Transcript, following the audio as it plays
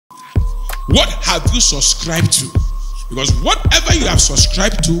What have you subscribed to? Because whatever you have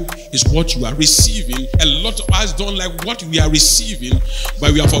subscribed to is what you are receiving. A lot of us don't like what we are receiving,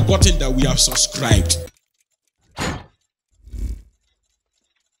 but we have forgotten that we have subscribed.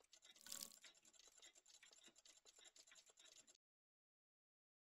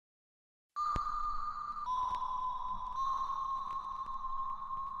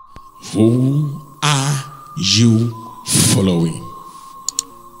 Who are you following?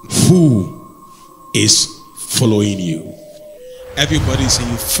 Who is following you? Everybody is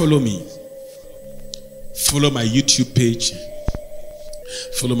saying, follow me. Follow my YouTube page.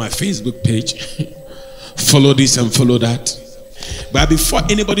 Follow my Facebook page. Follow this and follow that. But before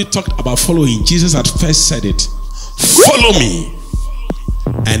anybody talked about following, Jesus had first said it. Follow me,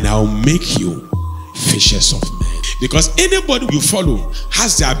 and I'll make you fishers of men. Because anybody you follow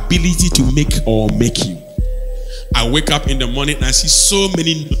has the ability to make you. I wake up in the morning and I see so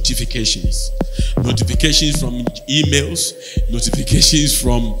many notifications. Notifications from emails, notifications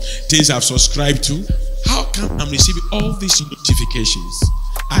from things I've subscribed to. How come I'm receiving all these notifications?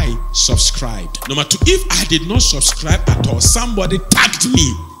 I subscribed. Number two, if I did not subscribe at all, somebody tagged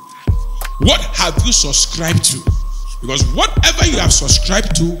me. What have you subscribed to? Because whatever you have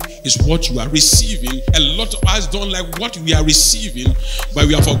subscribed to is what you are receiving. A lot of us don't like what we are receiving, but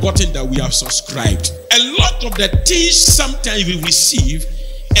we have forgotten that we have subscribed. A lot of the things sometimes we receive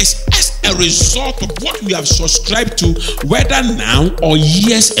is as a result of what we have subscribed to, whether now or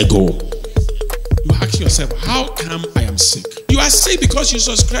years ago. You ask yourself, how come I am sick? You are sick because you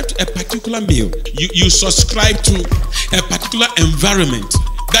subscribe to a particular meal. You subscribe to a particular environment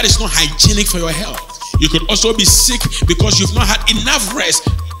that is not hygienic for your health. You could also be sick because you've not had enough rest.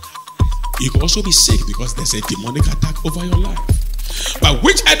 You could also be sick because there's a demonic attack over your life. But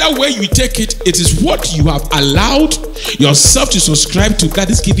whichever way you take it, it is what you have allowed yourself to subscribe to that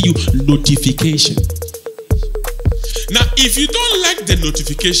is giving you notification. Now, if you don't like the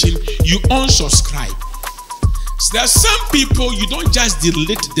notification, you unsubscribe. So there are some people, you don't just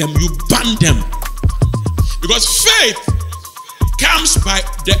delete them, you ban them. Because faith comes by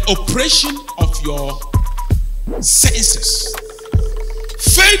the operation of your senses.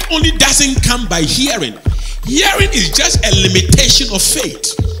 Faith only doesn't come by hearing. Hearing is just a limitation of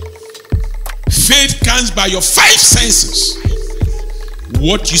faith. Faith comes by your five senses.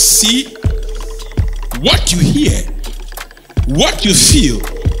 What you see, what you hear, what you feel,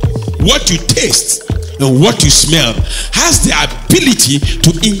 what you taste, and what you smell has the ability to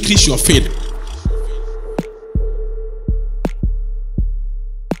increase your faith.